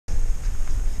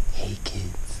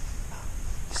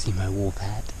see my wolf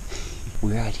hat?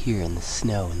 We're out here in the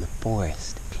snow in the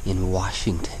forest in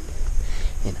Washington,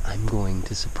 and I'm going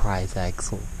to surprise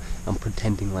Axel. I'm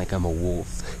pretending like I'm a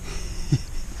wolf.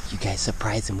 You guys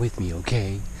surprise him with me,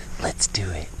 okay? Let's do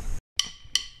it.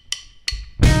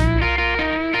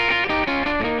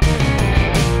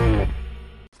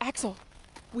 Axel,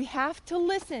 we have to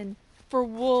listen for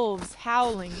wolves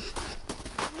howling.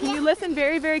 Can you listen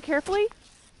very, very carefully?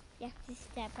 You have to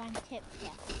step on tiptoes.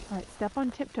 All right, step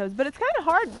on tiptoes. But it's kind of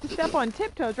hard to step on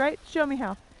tiptoes, right? Show me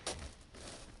how.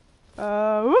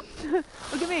 Whoops.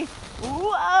 Look at me.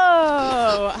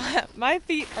 Whoa! My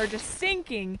feet are just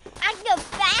sinking. I go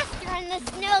faster in the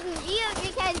snow than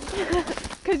you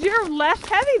Because you're less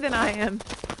heavy than I am.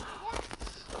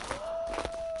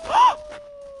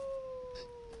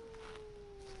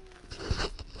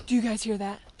 Do you guys hear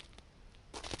that?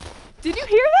 Did you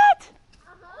hear that?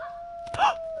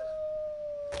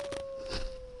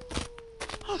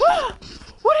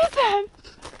 What is that?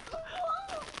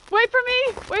 Wait for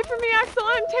me! Wait for me, Axel!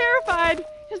 I'm terrified!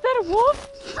 Is that a wolf?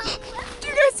 Do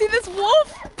you guys see this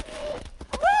wolf?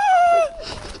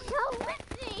 Go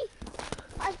with me.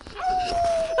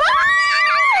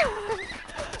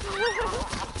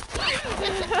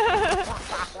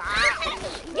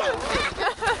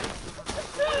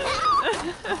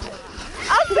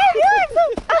 I'll save you, Axel!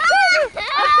 I'll save you!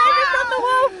 I'll save you from the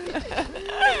wolf!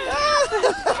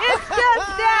 It's just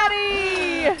Daddy!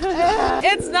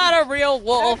 It's not a real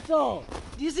wolf. Axel,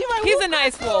 do you see my wolf? He's a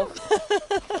nice wolf.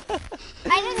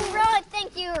 I didn't really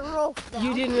think you were a wolf, though.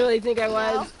 You didn't really think I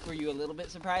was? No. Were you a little bit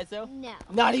surprised though? No.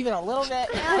 Not even a little bit?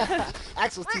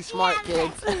 Axel's too smart,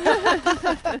 kids.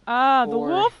 The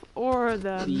wolf or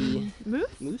the moose?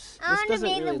 Moose? I This wanna doesn't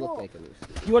be really the look wolf. like a moose.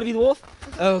 You want to be the wolf?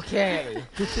 Okay.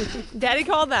 Daddy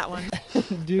called that one.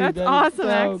 Dude, That's that is awesome, so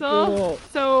Axel. Cool.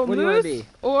 So What do you wanna moose be?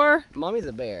 or Mommy's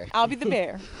a bear. I'll be the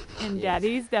bear. And Yes.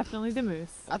 Daddy's definitely the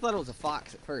moose. I thought it was a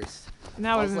fox at first. And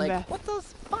that I would was have been like, best. what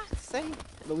does fox say?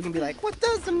 But we can be like, what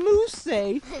does the moose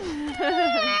say?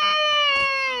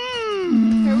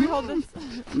 Here, we hold this.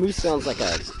 Moose sounds like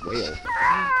a whale.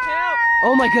 Help!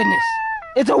 Oh my goodness!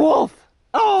 It's a wolf!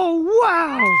 Oh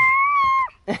wow!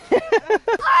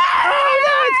 Oh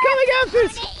no, it's coming after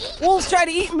us! Wolves try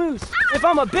to eat moose. If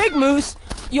I'm a big moose,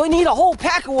 you'll need a whole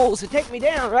pack of wolves to take me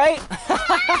down, right?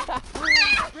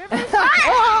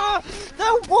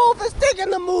 The wolf is taking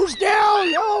the moose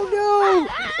down! Oh no!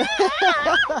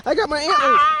 I got my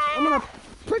antlers. I'm gonna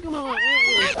prick them on my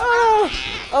antlers. Oh,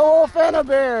 a wolf and a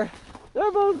bear.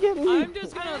 They're both getting me. I'm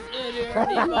just gonna sit here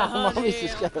and eat my honey. Mommy's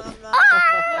just gonna...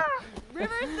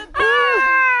 River's the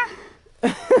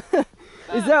bear!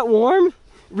 Is that warm?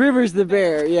 River's the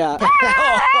bear, yeah.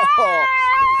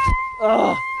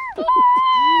 Oh.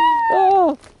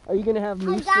 Oh. Are you gonna have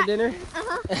moose for dinner?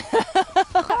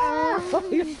 Oh,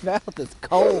 your mouth is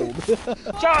cold.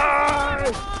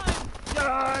 Charge!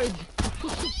 Charge!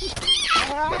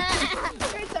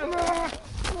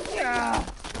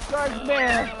 Charge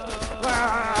bear!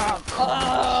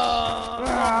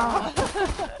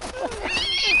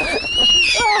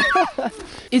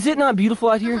 Is it not beautiful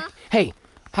out here? Hey,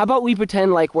 how about we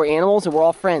pretend like we're animals and we're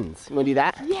all friends? You wanna do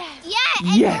that? Yes! Yeah,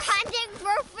 and Yes. we're hunting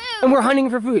for food. And we're hunting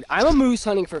for food. I'm a moose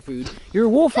hunting for food. You're a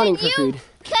wolf hunting for food.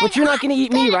 But you're not gonna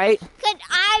eat me, right? Could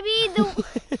I be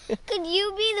the... could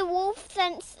you be the wolf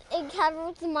since it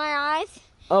covers my eyes?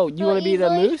 Oh, you wanna be the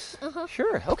easily? moose? Uh-huh.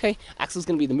 Sure, okay. Axel's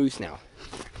gonna be the moose now.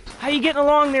 How you getting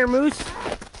along there, moose?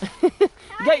 You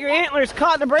got your antlers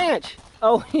caught in a branch.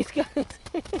 Oh, he's got...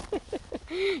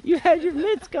 You had your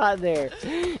mitts caught there.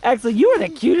 Axel, you are the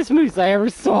cutest moose I ever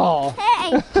saw.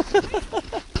 Hey! He's got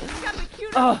the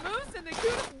cutest moose and the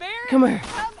cutest bear Come here.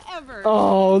 cub ever.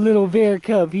 Oh, little bear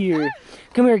cub here.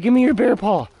 Come here, give me your bear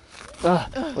paw.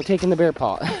 We're taking the bear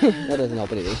paw. That doesn't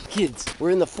help anything. Kids,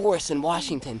 we're in the forest in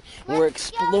Washington. And we're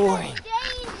exploring.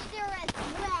 Dangerous way.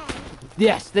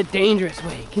 Yes, the dangerous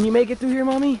way. Can you make it through here,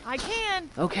 Mommy? I can.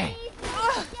 Okay.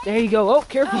 There you go. Oh,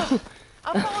 careful.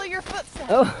 I'll follow your footsteps.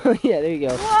 Oh, yeah, there you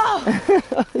go.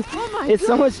 Whoa! Oh my It's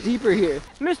so much deeper here.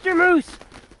 Mr. Moose,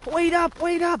 wait up,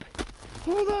 wait up.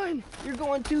 Hold on, you're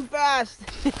going too fast.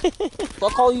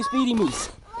 I'll call you Speedy Moose.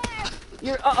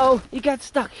 You're, uh-oh, you got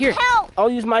stuck. Here, Help!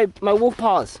 I'll use my wolf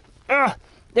paws.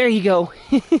 There you go.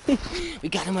 We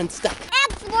got him unstuck.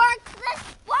 X marks the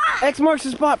spot. X marks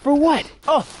the spot for what?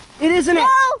 Oh, it isn't it? No!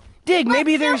 Dig,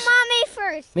 maybe Let's there's... do mommy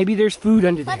first. Maybe there's food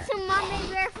under there. Let's do mommy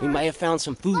there first. We might have found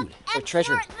some food or X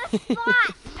treasure. marks the spot.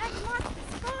 X marks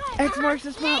the spot. X marks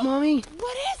the spot, Mommy.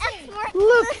 What is X it? marks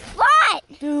Look. the spot.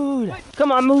 Dude,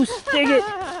 come on, Moose, dig it.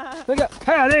 Look up.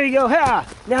 Ha, there you go. Ha.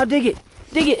 Now dig it.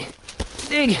 Dig it.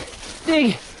 Dig.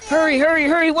 Dig. Hurry, hurry,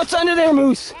 hurry. What's under there,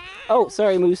 Moose? Oh,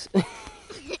 sorry, Moose.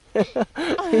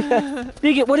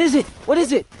 Bigot, what is it? What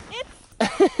is it?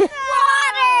 Water!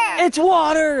 It's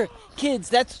water! Kids,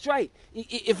 that's right.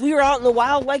 If we were out in the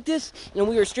wild like this and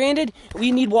we were stranded,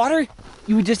 we need water,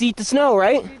 you would just eat the snow,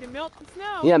 right? You need to melt the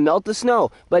snow. Yeah, melt the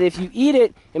snow. But if you eat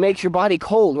it, it makes your body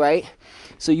cold, right?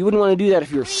 So you wouldn't want to do that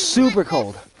if you were super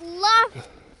cold.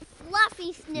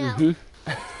 Fluffy snow.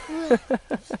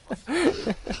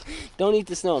 Don't eat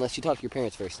the snow unless you talk to your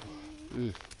parents first.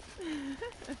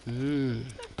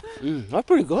 That's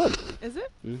pretty good. Is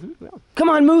it? Yeah. Come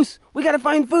on, Moose. We gotta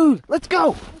find food. Let's go.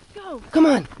 Let's go. Come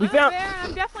on. We found. Bear,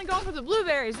 I'm definitely going for the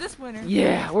blueberries this winter.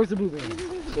 Yeah. Where's the blueberries?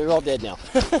 They're all dead now.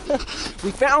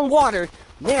 We found water.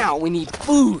 Now we need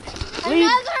food.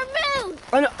 Another moose.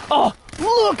 Oh,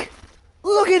 look!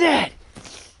 Look at that,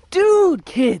 dude,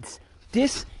 kids.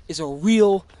 This is a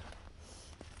real,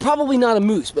 probably not a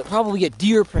moose, but probably a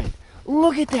deer print.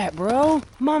 Look at that, bro.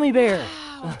 Mommy bear.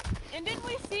 Wow. And didn't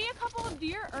we see a couple of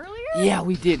deer earlier? Yeah,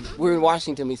 we did. We were in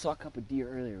Washington. We saw a couple of deer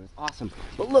earlier. It was awesome.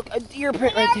 But look, a deer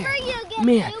print right there.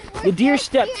 Man, the deer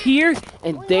stepped here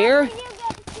and there. Whenever you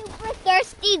get super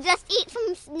thirsty, just eat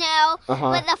some snow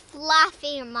with a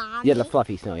fluffy mommy. Yeah, the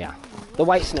fluffy snow, yeah. The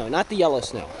white snow, not the yellow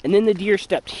snow. And then the deer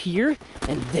stepped here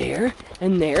and there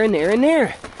and there and there and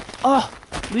there. Oh,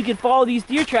 we could follow these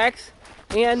deer tracks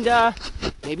and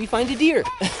maybe find a deer.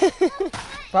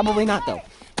 Probably not though.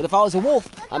 But if I was a wolf,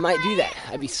 I might do that.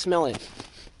 I'd be smelling it.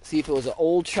 See if it was an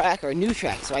old track or a new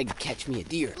track so I could catch me a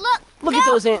deer. Look at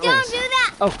those antlers. Don't do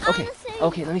that. Oh, okay.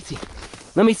 Okay, let me see.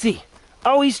 Let me see.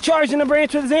 Oh, he's charging the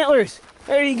branch with his antlers.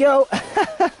 There you go.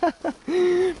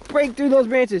 Break through those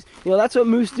branches. You know, that's what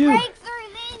moose do. Break through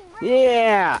these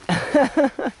Yeah.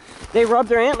 They rub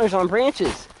their antlers on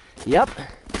branches. Yep.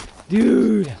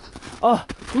 Dude. Oh,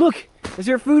 look. Is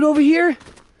there food over here?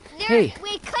 Hey.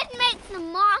 We could make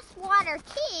some moss water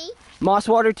tea. Moss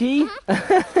water tea?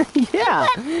 Yeah.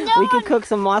 We could cook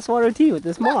some moss water tea with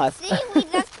this moss. See, we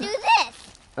just do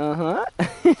this. Uh-huh.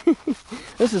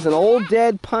 This is an old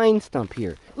dead pine stump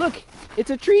here. Look, it's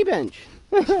a tree bench.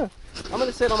 I'm going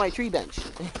to sit on my tree bench.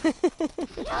 No,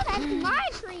 that's my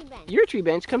tree bench. Your tree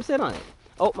bench, come sit on it.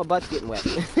 Oh, my butt's getting wet.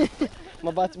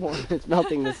 My butt's warm. It's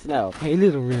melting the snow. Hey,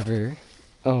 little river.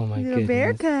 Oh, my goodness. Little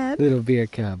bear cub. Little bear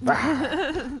cub.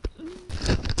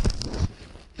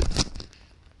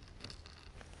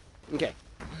 Okay.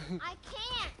 I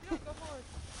can't. No, go forward.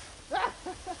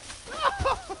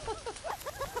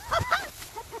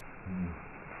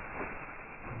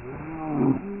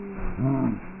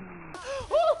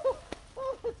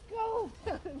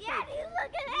 Daddy,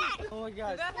 look at that. Oh my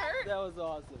gosh. Did that hurt? That was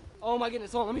awesome. Oh my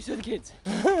goodness. Hold on, let me show the kids.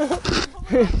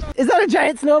 Is that a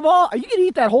giant snowball? Are you going to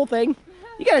eat that whole thing?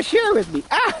 You got to share it with me.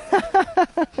 Ah!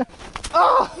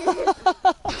 Oh!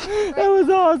 That was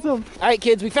awesome. All right,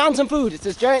 kids, we found some food. It's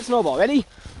this giant snowball. Ready?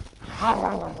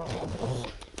 Are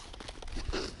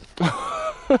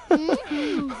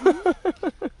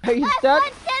you stuck?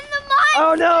 What's in the monster?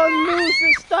 Oh no, the moose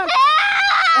is stuck.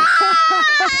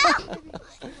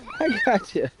 I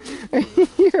got you.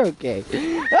 You're okay.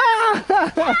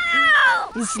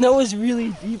 The snow is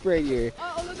really deep right here.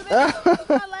 Oh, look at that.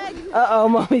 My leg. Uh-oh,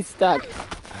 Mommy's stuck.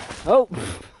 Oh.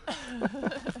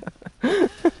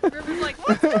 River's like,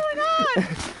 what's going on?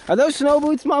 Are those snow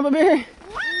boots, Mama Bear?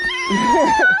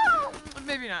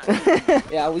 Maybe not.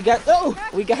 Yeah, we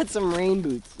got some rain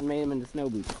boots and made them into snow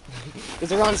boots. Because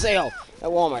they're on sale at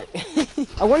Walmart.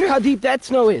 I wonder how deep that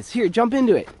snow is. Here, jump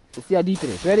into it. Let's see how deep it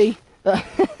is. Ready? Are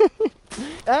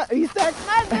you stuck?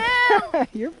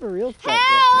 You're for real stuck.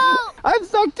 Help! I'm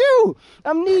stuck too.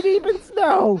 I'm knee deep in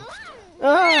snow.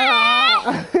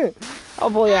 Ah. I'll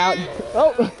pull you out.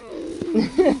 Oh.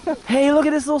 Hey, look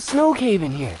at this little snow cave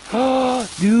in here. Oh,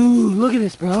 dude, look at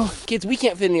this, bro. Kids, we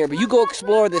can't fit in here, but you go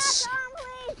explore this.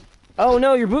 Oh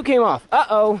no, your boot came off.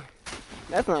 Uh-oh.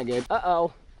 That's not good.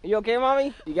 Uh-oh. Are you okay,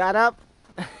 Mommy? You got up?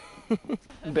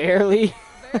 Barely.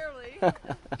 Barely.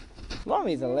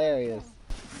 Mommy's hilarious.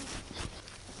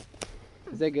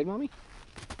 Is that good, Mommy?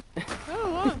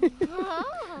 Oh,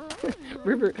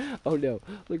 River. Oh no.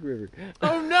 Look, River.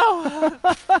 oh no.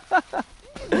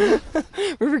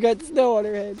 River got snow on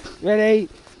her head. Ready?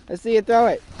 I see you throw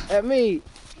it at me.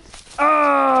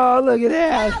 Oh, look at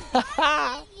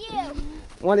that. You.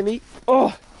 Want me?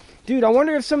 Oh, dude, I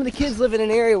wonder if some of the kids live in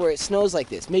an area where it snows like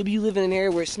this. Maybe you live in an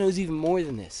area where it snows even more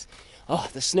than this. Oh,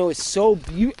 the snow is so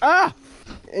beautiful. Ah!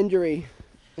 Injury.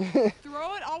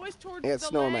 Throw it always towards I got the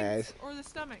snow in my legs eyes. or the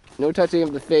stomach. No touching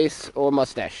of the face or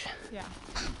mustache Yeah.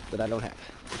 that I don't have.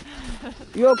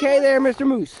 You okay there, Mr.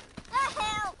 Moose?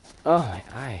 Help! Oh, my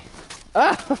eye.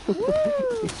 Ah!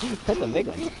 That's a big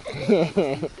one.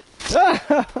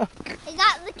 I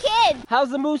got the kid. How's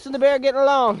the moose and the bear getting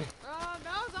along? Oh,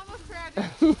 that was almost tragic.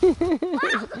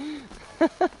 I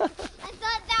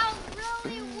thought that was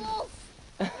really wolf.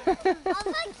 I was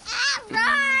like,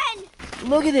 run!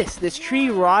 Look at this. This tree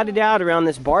rotted out around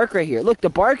this bark right here. Look, the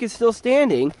bark is still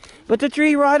standing, but the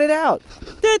tree rotted out.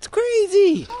 That's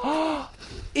crazy.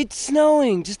 It's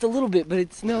snowing. Just a little bit, but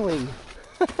it's snowing.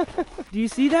 Do you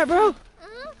see that, bro?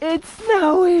 It's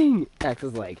snowing.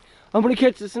 Axel's like, I'm going to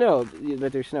catch the snow.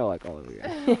 But there's snow like all over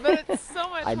here. But it's so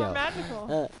much I more know.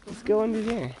 magical. Let's go under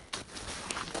there.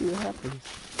 See what happens.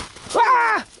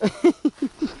 Ah!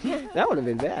 That would have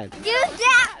been bad. Do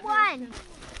that one.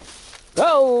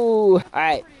 Go! All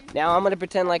right, now I'm gonna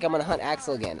pretend like I'm gonna hunt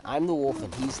Axel again. I'm the wolf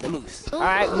and he's the moose. All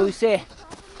right, moose. Can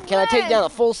I take down a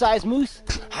full-size moose?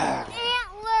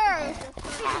 Antlers.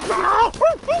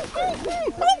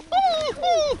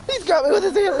 He's got me with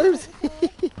his antlers.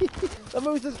 The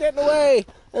moose is getting away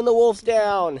and the wolf's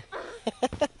down.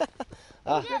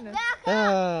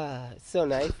 It's so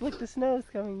nice. Look, the snow's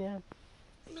coming down.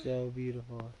 So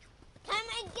beautiful. Come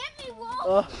and get me, wolf.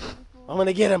 Oh, I'm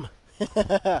gonna get him.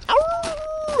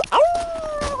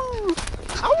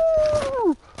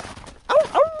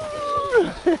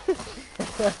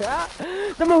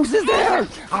 The moose is there.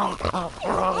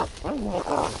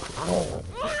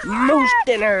 Moose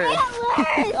dinner.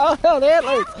 Oh no, the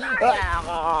antlers.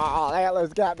 Oh, the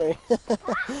antlers got me.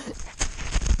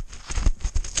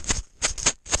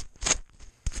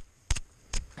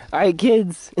 All right,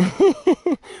 kids.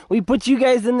 We put you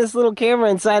guys in this little camera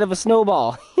inside of a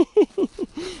snowball.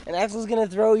 And Axel's gonna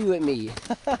throw you at me.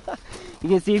 You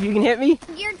can see if you can hit me?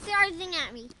 You're charging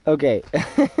at me. Okay.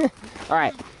 All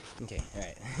right. Okay, all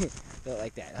right. Do it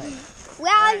like that. All right.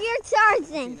 Well, you're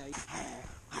charging.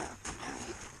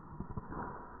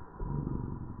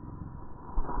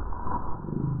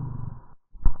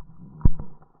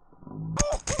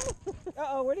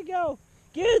 Uh-oh, where'd he go?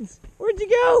 Kids, where'd you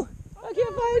go? I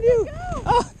can't find you.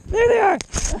 Oh, there they are.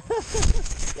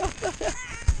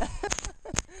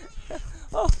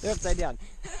 Oh, they're upside down.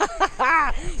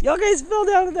 Y'all guys fell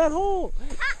down in that hole.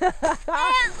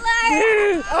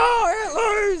 Antlers.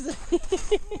 Oh, antlers.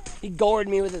 He gored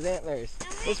me with his antlers.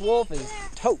 This wolf is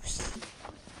toast.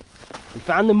 We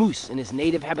found the moose in his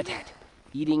native habitat,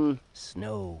 eating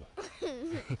snow.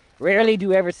 Rarely do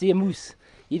you ever see a moose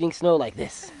eating snow like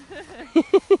this.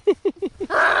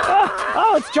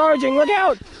 Oh, it's charging. Look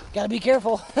out. Gotta be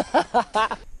careful.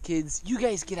 Kids, you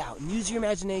guys get out and use your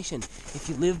imagination. If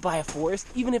you live by a forest,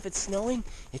 even if it's snowing,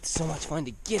 it's so much fun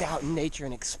to get out in nature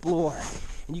and explore.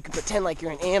 And you can pretend like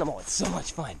you're an animal. It's so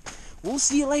much fun. We'll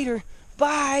see you later.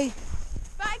 Bye.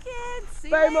 Bye, kids. See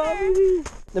Bye, you later. Mommy.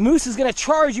 The moose is going to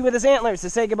charge you with his antlers to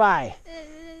say goodbye.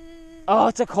 Oh,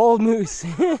 it's a cold moose.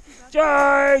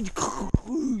 Charge.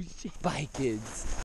 Bye, kids.